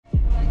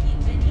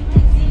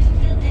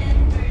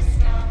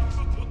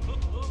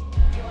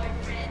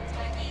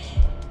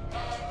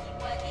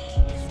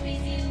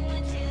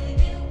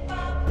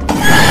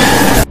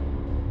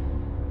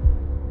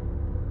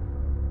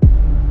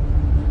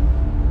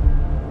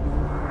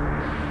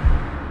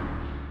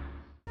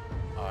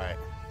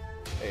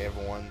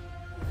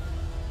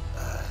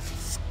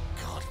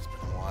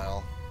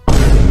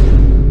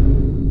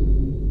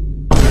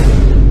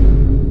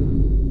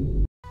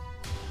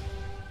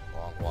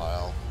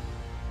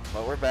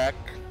But we're back.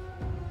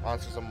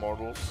 Monsters and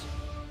Mortals.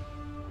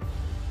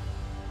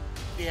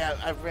 Yeah,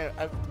 I've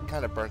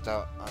kind of burnt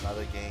out on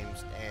other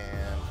games,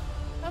 and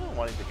I've been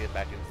wanting to get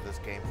back into this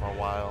game for a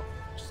while.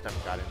 Just never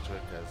got into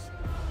it because,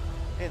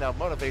 you know,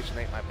 motivation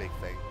ain't my big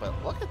thing. But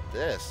look at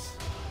this.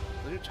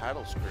 The new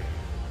title screen.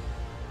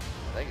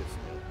 I think it's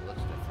new. It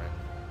looks different.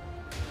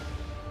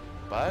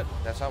 But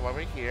that's not why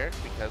we're here,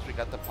 because we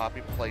got the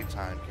Poppy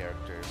Playtime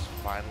characters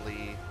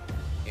finally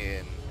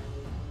in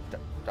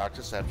Dark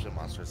Deception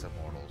Monsters and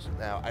Mortals.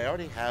 Now, I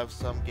already have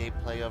some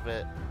gameplay of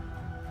it,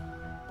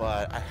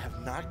 but I have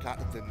not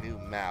gotten the new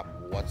map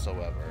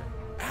whatsoever.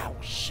 Ow,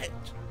 shit!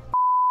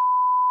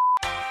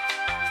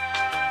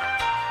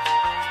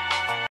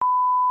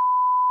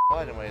 Well,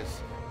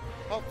 anyways,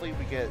 hopefully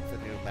we get the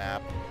new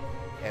map,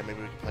 and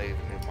maybe we can play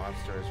the new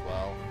monster as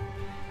well.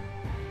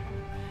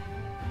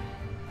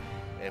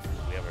 If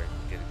we ever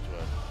get into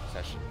a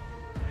session.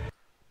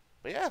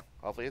 But yeah,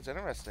 hopefully it's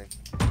interesting.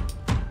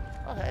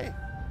 Oh, hey.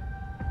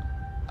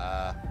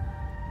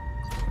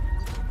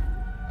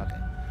 Okay.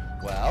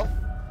 Well,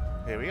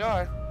 here we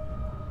are.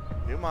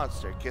 New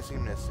monster,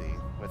 Kissing Missy,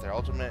 with her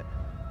ultimate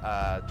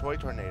toy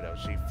tornado.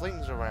 She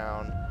flings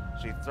around,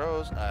 she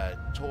throws a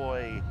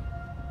toy,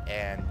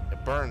 and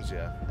it burns you,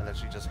 and then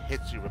she just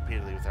hits you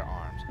repeatedly with her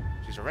arms.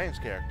 She's a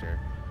ranged character,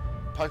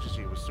 punches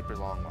you with super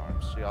long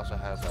arms. She also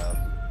has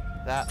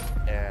that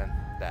and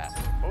that.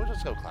 But we'll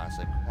just go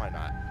classic. Why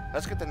not?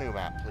 Let's get the new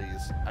map,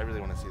 please. I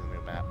really want to see the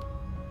new map.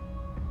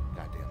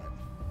 God damn it.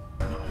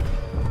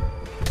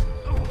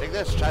 Take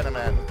this,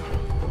 Chinaman.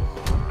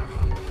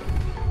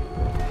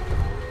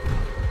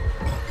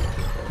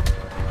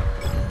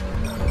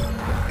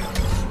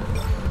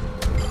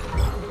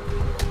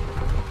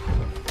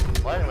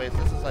 Well, anyways,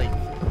 this is like...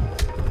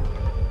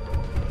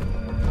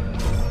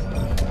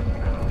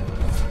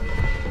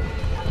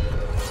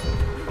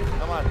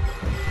 Come on.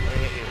 Let me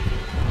hit you.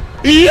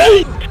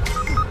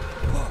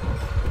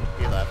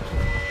 He left.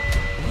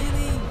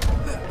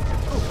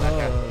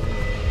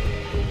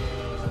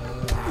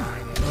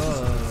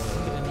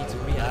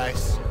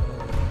 Nice.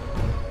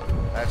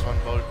 That's one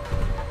vote.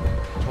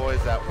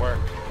 Toys that work.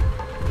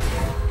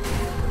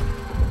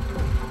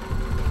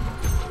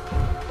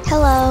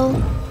 Hello.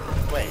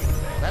 Wait, is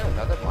that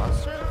another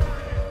monster?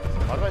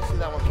 Why do I see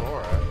that one's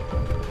aura?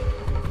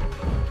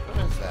 What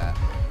is that?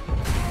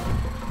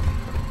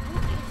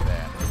 What is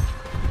that?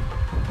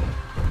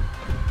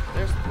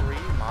 There's 3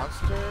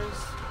 monsters?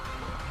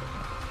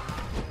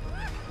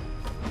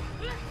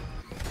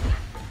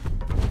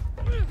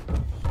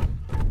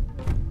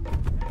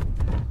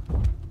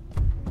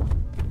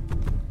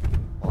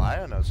 Well,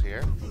 Iono's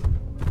here.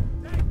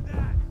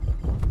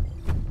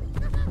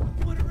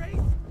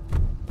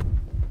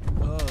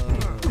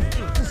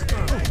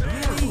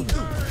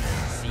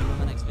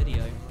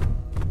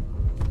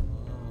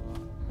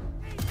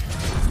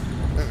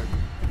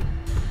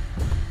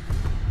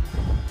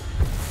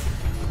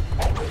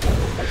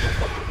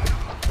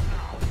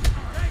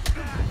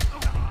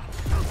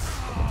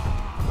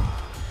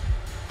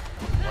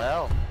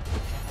 Well,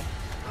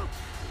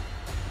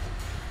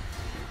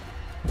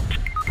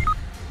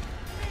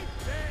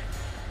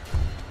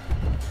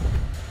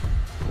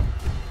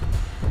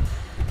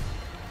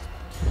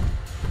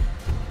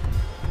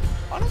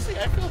 honestly,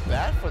 I feel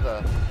bad for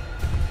the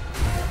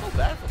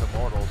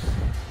mortals.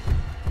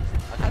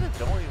 I kind of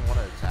don't even want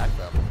to attack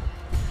them.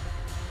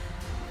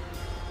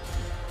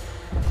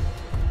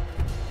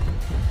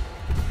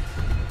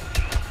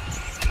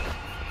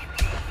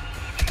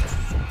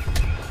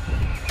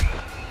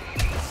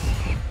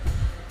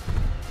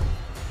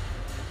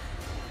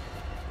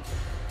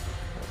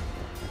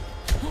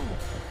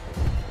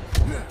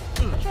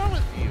 What's wrong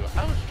with you?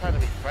 I was trying to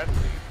be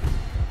friendly.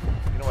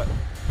 You know what?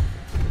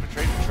 You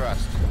betrayed the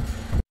trust.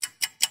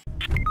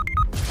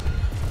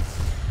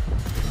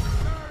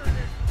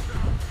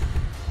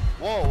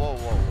 Whoa, whoa,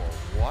 whoa, whoa.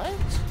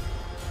 What?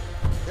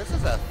 This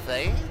is a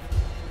thing?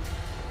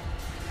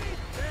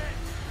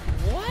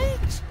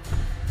 What?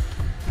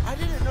 I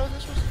didn't know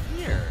this was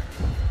here.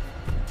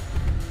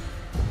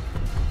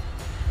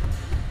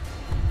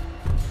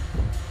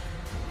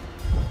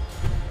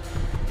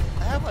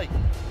 I have like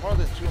more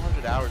than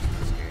 200 hours in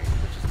this game,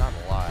 which is not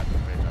a lot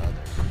compared to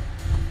others.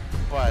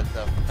 But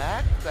the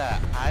fact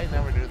that I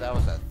never knew that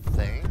was a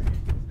thing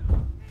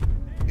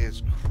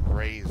is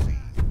crazy.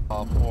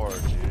 Oh, poor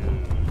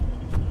dude.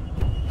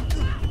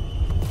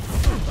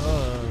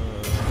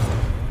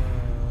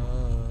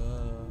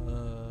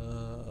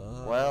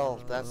 Well,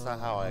 that's not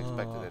how I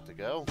expected it to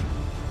go.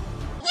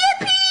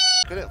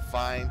 Couldn't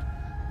find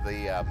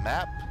the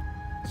map,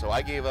 so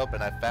I gave up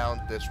and I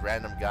found this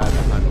random guy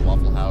behind the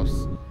Waffle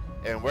House,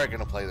 and we're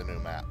gonna play the new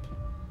map.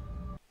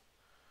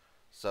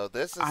 So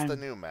this is the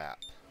new map.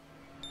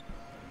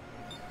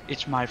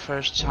 It's my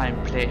first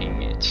time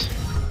playing it.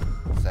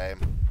 Same.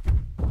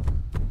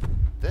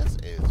 This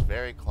is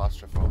very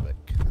claustrophobic,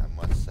 I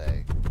must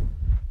say.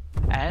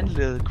 And a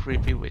little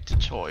creepy with the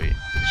toy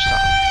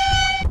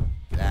stuff.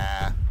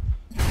 Nah.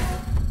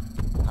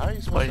 How are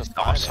you supposed to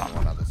find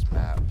anyone on this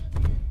map?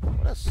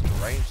 What a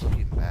strange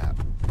looking map.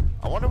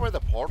 I wonder where the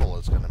portal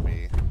is gonna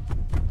be.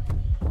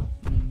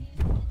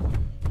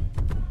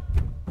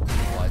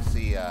 Well, I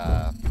see,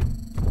 a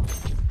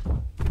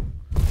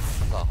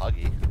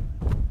Huggy.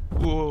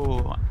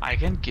 Whoa, I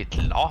can get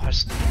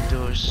lost in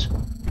those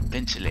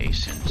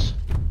ventilations.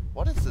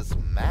 What is this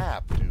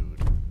map,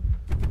 dude?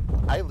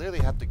 I literally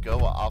have to go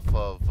off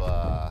of,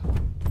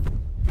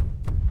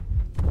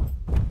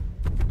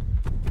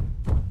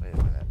 Wait a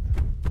minute.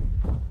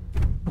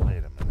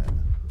 Wait a minute.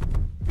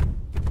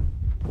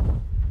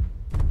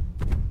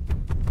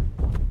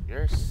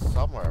 You're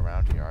somewhere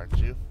around here, aren't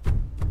you?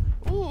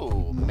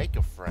 Ooh, make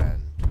a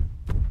friend.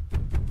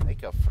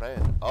 Make a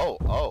friend.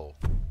 Oh.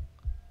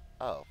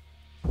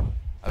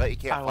 I bet you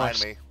can't find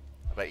me.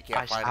 I bet you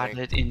can't find me. I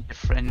started in the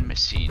friend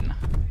machine.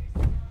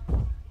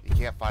 You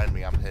can't find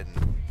me, I'm hidden.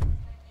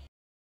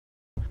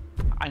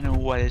 I know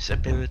what his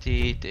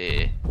ability,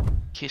 the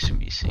kiss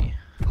me see.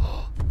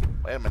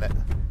 Wait a minute.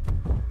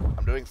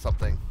 I'm doing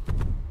something.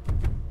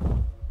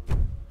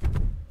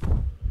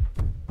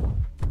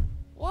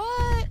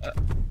 What?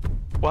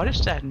 What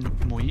is that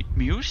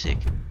music?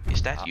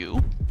 Is that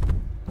you?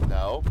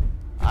 No.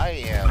 I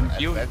am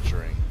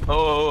adventuring.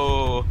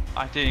 Oh,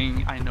 I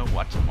think I know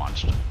what the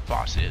monster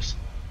boss is.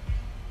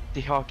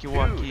 The Huggy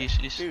is...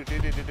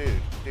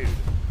 Dude.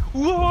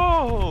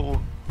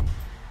 Whoa!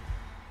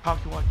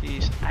 Huggy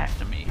is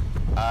after me.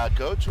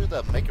 Go to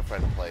the Make a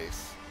Friend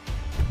place.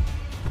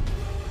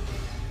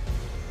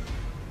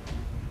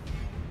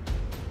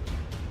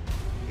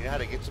 You know how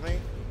to get to me?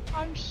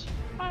 I'm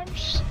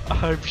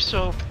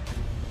so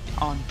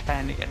on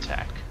panic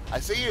attack. I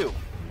see you.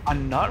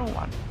 Another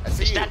one. I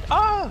see you.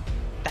 Oh,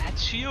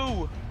 that's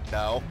you.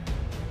 No.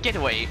 Get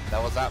away.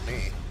 That was not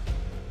me.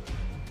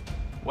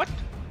 What?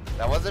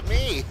 That wasn't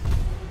me.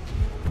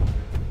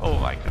 Oh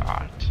my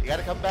god. You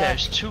gotta come back.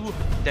 There's two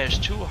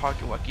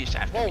Huggy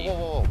after me.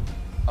 Whoa.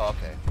 Oh,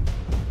 okay.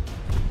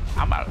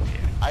 I'm out of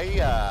here.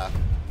 I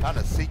found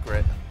a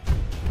secret.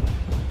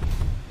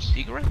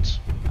 Secrets?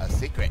 A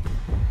secret.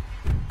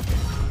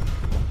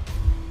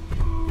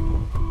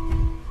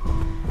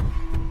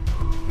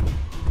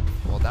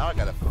 Well, now I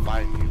gotta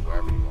find you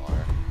wherever you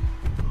are.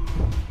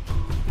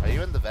 Are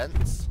you in the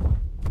vents?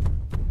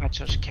 I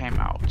just came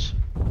out.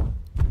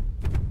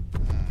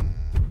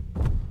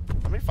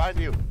 Let me find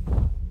you.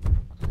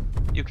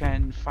 You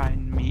can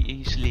find me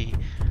easily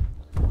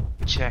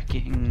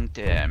checking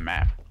the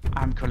map.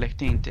 I'm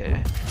collecting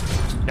the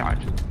dart.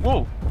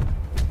 Whoa!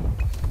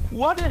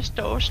 What is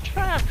those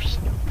traps?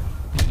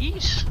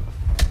 Please?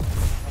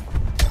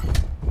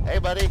 Hey,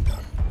 buddy.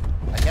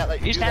 I can't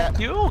let you Is do that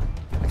you?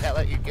 I can't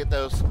let you get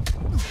those.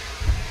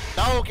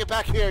 No, get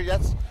back here.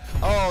 That's.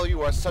 Oh,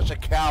 you are such a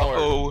coward.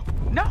 Oh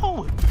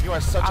no! You are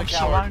such a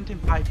coward. I'm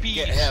surrounded by bees.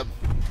 Get him.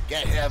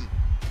 Get him.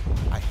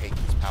 I hate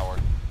this power.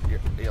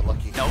 You're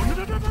lucky. No.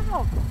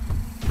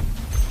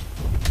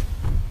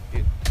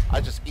 I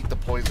just eat the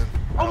poison.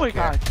 Oh my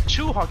god,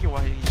 two Huggy.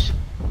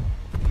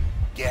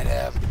 Get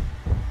him.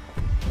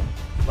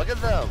 Look at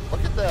them.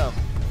 Look at them.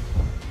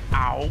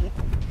 Ow.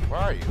 Where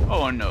are you?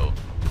 Oh no.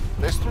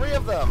 There's 3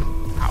 of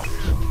them. Ouch.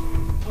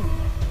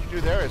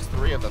 Dude, there is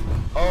 3 of them.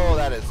 Oh,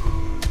 that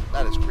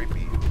is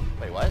creepy.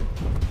 Wait, what?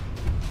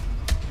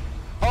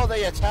 Oh,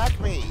 they attack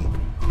me.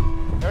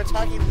 They're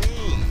attacking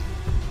me.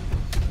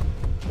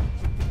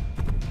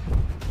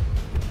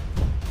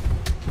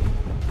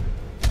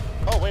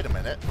 Oh, wait a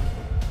minute.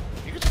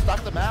 You can just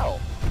knock them out.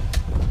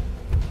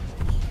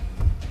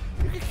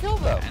 You can kill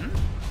them. And?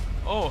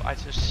 Oh, I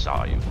just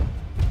saw you.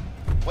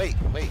 Wait.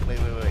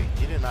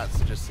 You did not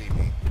just see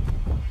me.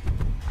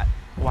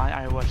 While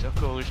I was a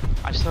ghost,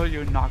 I saw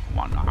you knock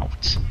one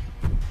out.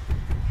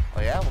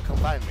 Oh yeah? Well, come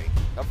find me.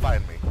 Come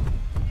find me.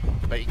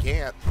 But you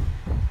can't.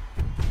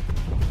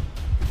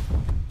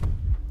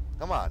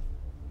 Come on.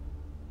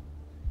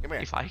 Come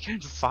here. If I can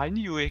find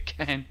you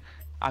again,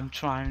 I'm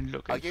trying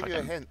looking I'll give for you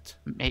a the hint.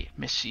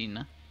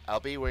 machine.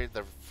 I'll be where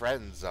the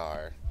friends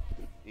are.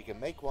 You can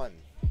make one.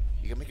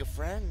 You can make a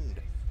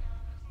friend.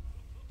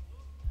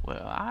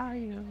 Where are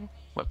you?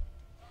 Well,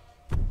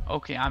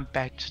 okay, I'm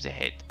back to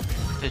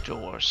the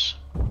doors.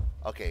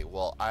 Okay,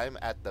 well, I'm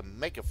at the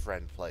Make a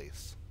Friend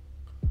place.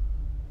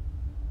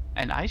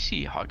 And I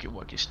see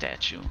Huggy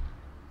statue.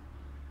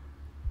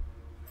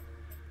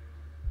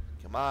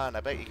 Come on, I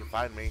bet you can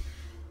find me.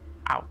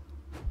 Ow.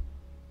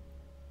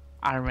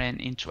 I ran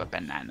into a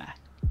banana.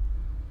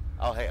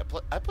 Oh, hey,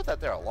 I put that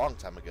there a long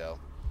time ago.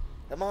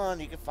 Come on,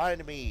 you can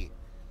find me.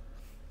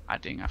 I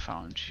think I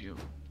found you.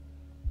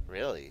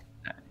 Really?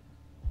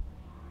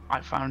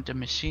 I found the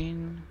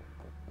machine.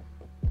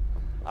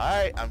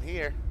 Alright, I'm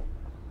here.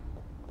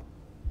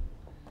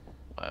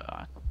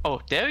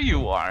 Oh, there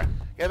you are.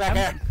 Get back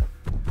here.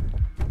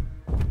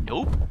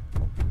 Nope.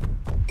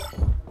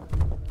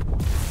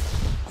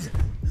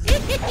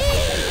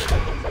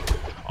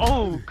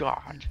 Oh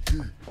god.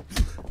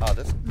 Oh,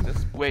 this.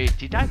 Wait,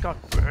 did I got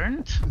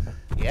burned?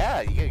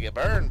 Yeah, you get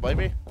burned,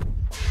 baby.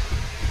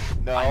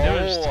 No.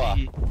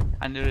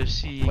 I never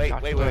see. Wait.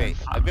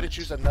 I'm gonna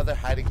choose another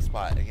hiding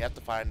spot, and you have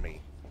to find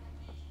me.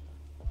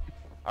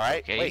 All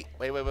right. Okay.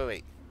 Wait.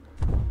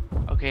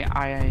 Okay.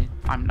 Okay,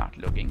 I'm not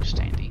looking,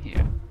 standing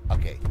here.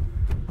 Okay.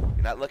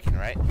 You're not looking,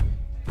 right?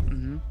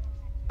 Mm-hmm.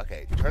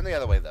 Okay, turn the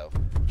other way though.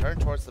 Turn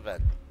towards the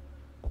vent.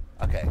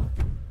 Okay.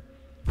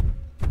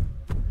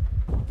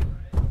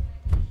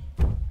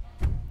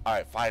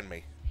 Alright, find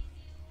me.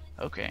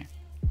 Okay.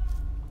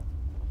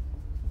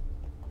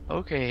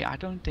 Okay, I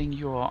don't think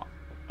you're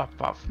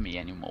above me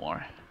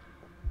anymore.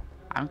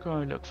 I'm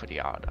going to look for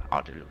the other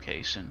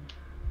location.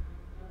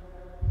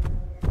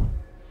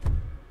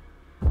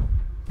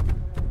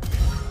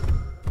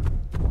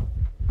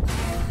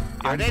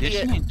 You're an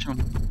idiot.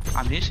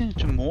 I'm listening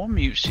to more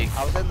music.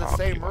 I was in the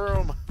same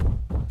room.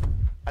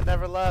 I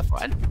never left.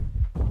 What?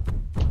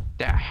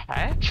 The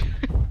heck?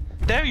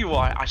 There you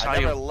are. I saw I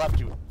never you. left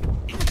you.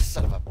 You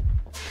son of a...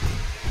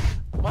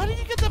 Why did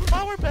you get the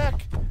power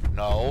back?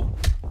 No.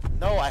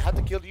 No, I had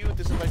to kill you.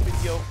 This is my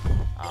video.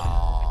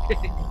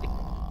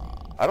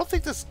 I don't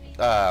think this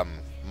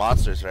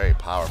monster is very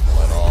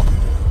powerful at all.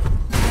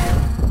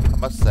 I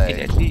must say. It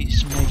at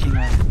least making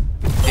a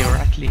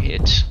directly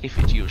hit if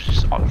it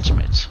uses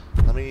ultimate.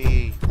 Let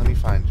me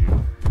find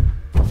you.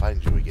 I'll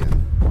find you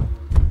again.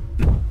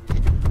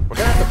 We're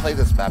gonna have to play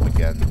this map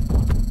again.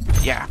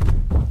 Yeah.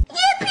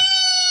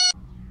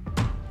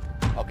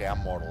 Okay, I'm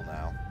mortal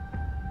now.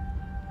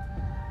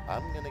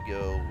 I'm gonna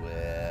go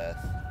with...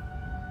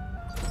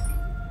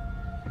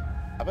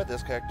 I bet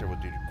this character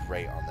would do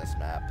great on this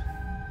map.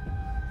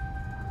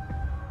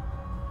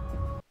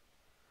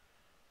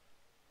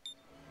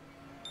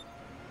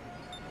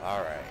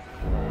 Alright.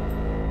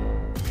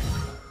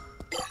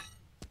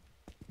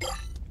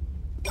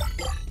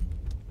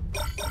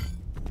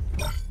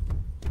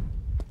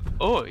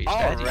 Oh, is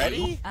that you?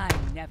 Already? I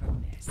never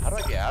miss. How do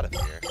I get out of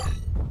here?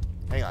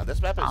 Hang on,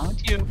 this map is...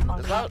 Aren't you?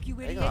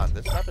 Hang on,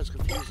 this map is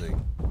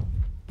confusing.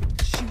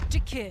 Shoot to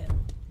kill.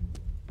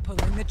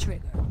 Pulling the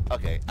trigger.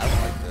 Okay, I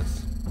don't like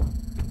this.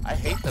 I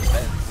hate the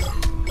vents.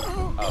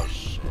 Oh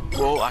shit.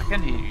 Whoa, I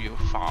can hear you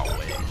far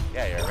away.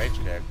 Yeah, you're a range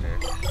character.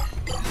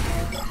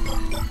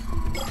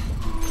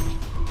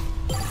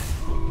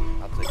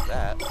 I'll take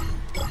that.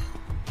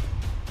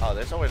 Oh,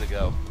 there's nowhere to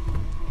go.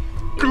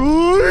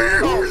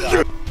 Oh,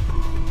 God.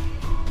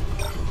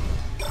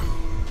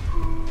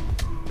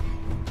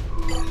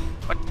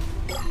 What?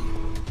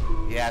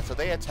 Yeah, so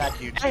they attack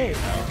you too, Hey. you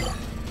know?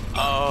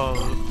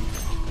 Oh.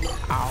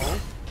 Ow.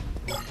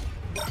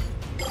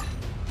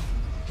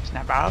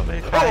 Snap out of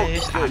it, Oh,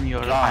 guys. good I'm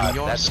your God,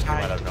 that just came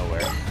out side. of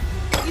nowhere.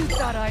 You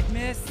thought I'd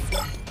miss.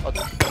 Oh,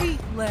 Feet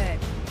lead.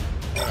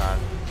 hang on.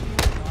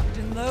 Locked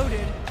and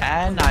loaded.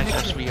 And I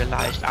just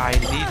realized I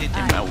needed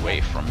him away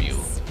from you.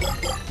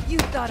 You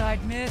thought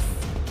I'd miss.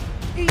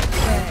 Feet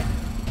lead.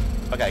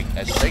 Okay,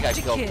 I think I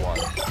killed one.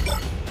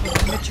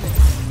 Pulling the trigger.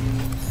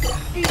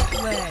 Feet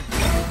lead.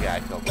 Yeah, I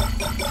killed one.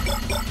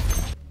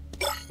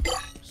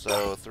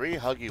 So, three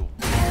of the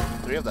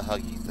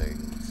huggy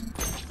things.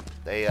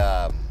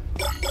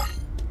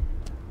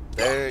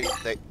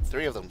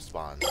 Three of them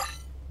spawn.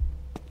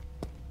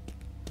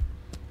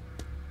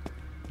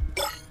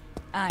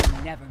 I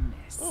never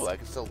miss. Oh, I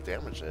can still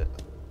damage it.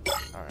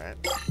 Alright.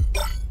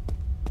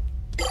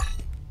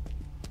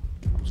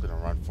 I'm just gonna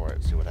run for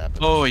it, see what happens.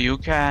 Oh, you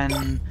can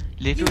thought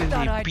literally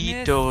I'd beat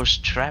miss. those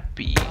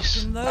trappies.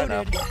 Locked and I know.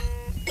 loaded.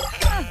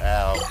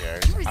 Ah, who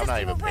cares? You I'm resisting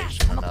not even arrest.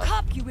 patient I'm a enough.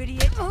 cop, you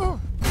idiot. You're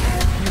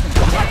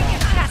getting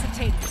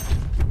incapacitated.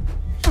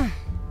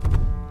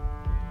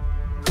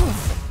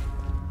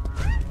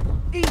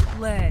 Eat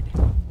lead.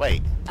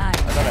 Wait, I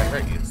thought I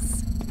hurt you.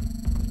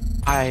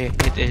 I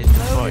hit it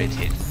before it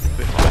hit.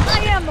 I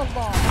am the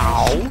law.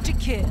 Ow. Shoot to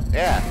kill.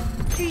 Yeah.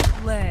 Eat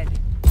lead.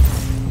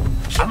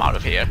 I'm out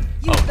of here.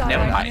 You Oh, thought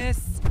never I'd mind. miss.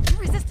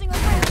 Resisting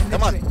arrest.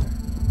 Come on.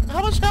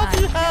 How much health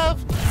do you have?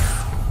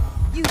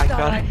 You I thought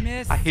got I'd it.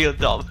 miss. I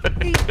healed up.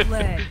 Eat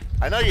lead.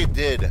 I know you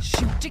did.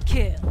 Shoot to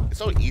kill. It's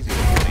so easy to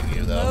hitting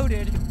you, though.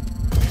 Loaded.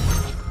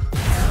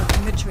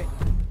 Pulling the trigger.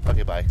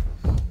 Okay, bye.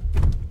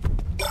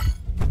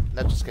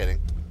 Not just kidding.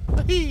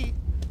 Where'd you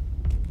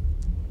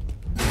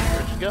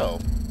go?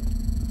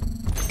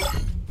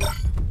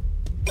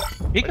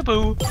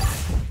 Peekaboo.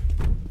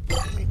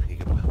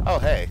 Oh,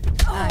 hey.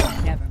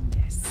 I never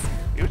miss.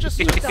 You were just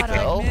You super thought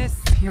kill. I'd miss.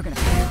 You're gonna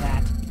feel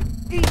that.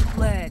 Eat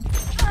lead.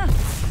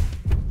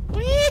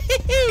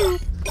 Wee-hoo!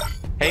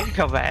 Hey,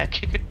 come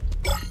back.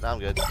 No, I'm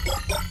good.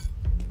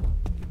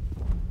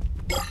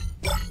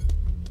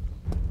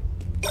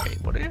 Wait,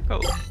 where did it go?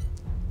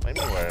 What do you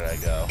mean, where did I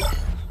go?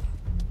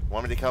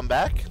 Want me to come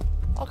back?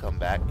 I'll come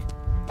back.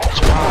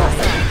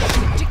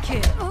 Shoot to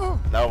kill.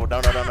 No,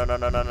 no, no, no, no, no,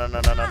 no, no, no,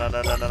 no, no, no,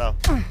 no, no, no, no.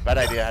 Bad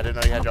idea. I didn't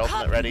know you had your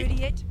ultimate Cop, ready. you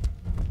idiot.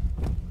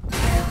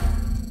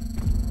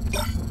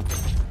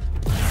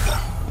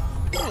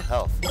 Ooh,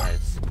 health.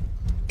 Nice.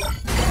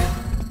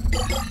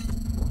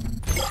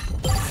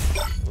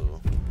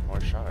 Ooh,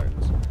 more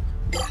shards.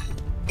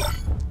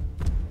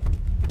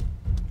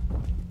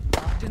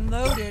 Locked and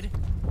loaded.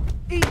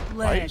 Eat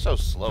Why are you lead. so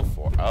slow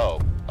for? Oh,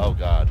 oh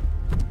God.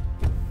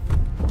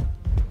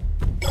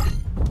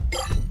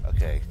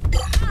 Okay.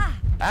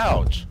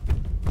 Ouch.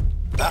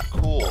 Not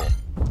cool.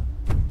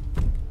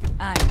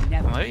 I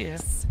never Oh, yeah.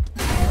 miss.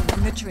 Pulling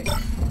Pulling the trigger.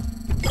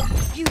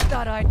 You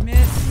thought I'd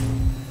miss?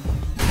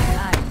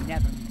 I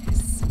never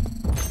miss.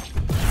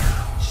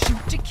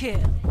 Shoot to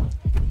kill.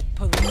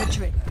 Pulling the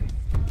trigger.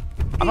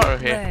 I'm over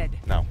here. Lead.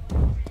 No.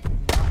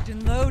 Locked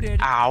and loaded.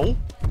 Ow.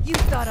 You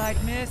thought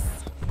I'd miss?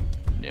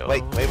 No.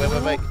 Wait.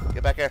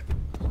 Get back here.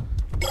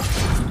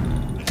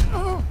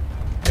 Oh,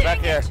 Get back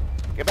dang here. it.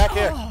 Get back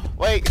here.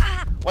 Wait.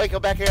 Wait, go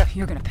back here.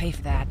 You're gonna pay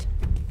for that.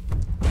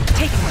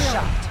 Taking a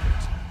shot.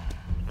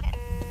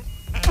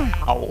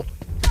 Ow.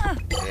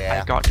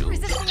 Yeah. I got you.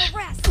 Resisting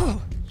arrest.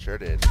 Sure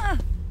did.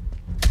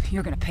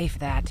 You're gonna pay for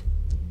that.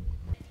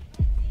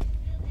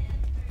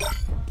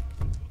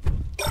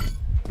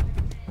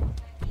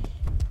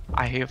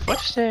 I hear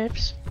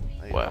footsteps.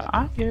 There you Where go.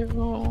 are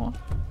you?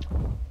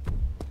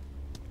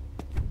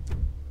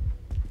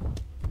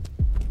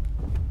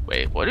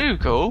 Wait, where do you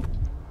go?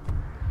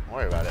 Don't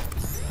worry about it.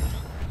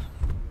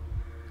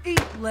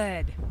 Eat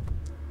lead.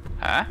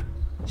 Huh?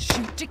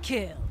 Shoot to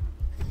kill.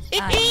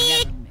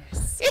 I never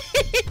miss.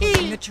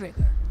 Pulling the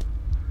trigger.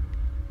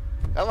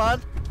 Come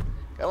on.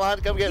 Come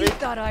on, come get You me.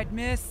 thought I'd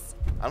miss?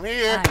 I'm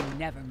here. I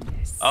never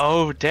miss.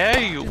 Oh, there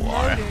you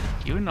are. Loaded.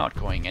 You're not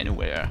going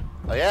anywhere.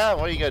 Oh yeah?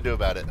 What are you gonna do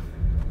about it?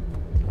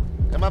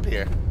 Come up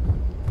here.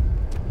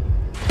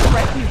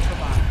 Threat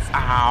neutralized.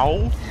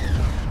 Ow.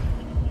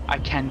 I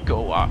can't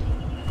go up.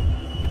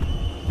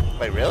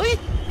 Wait, really?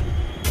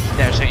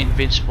 There's an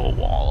invincible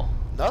wall.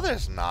 No,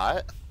 there's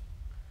not.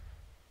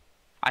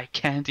 I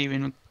can't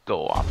even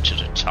go up to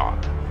the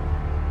top.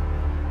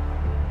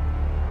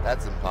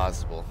 That's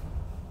impossible.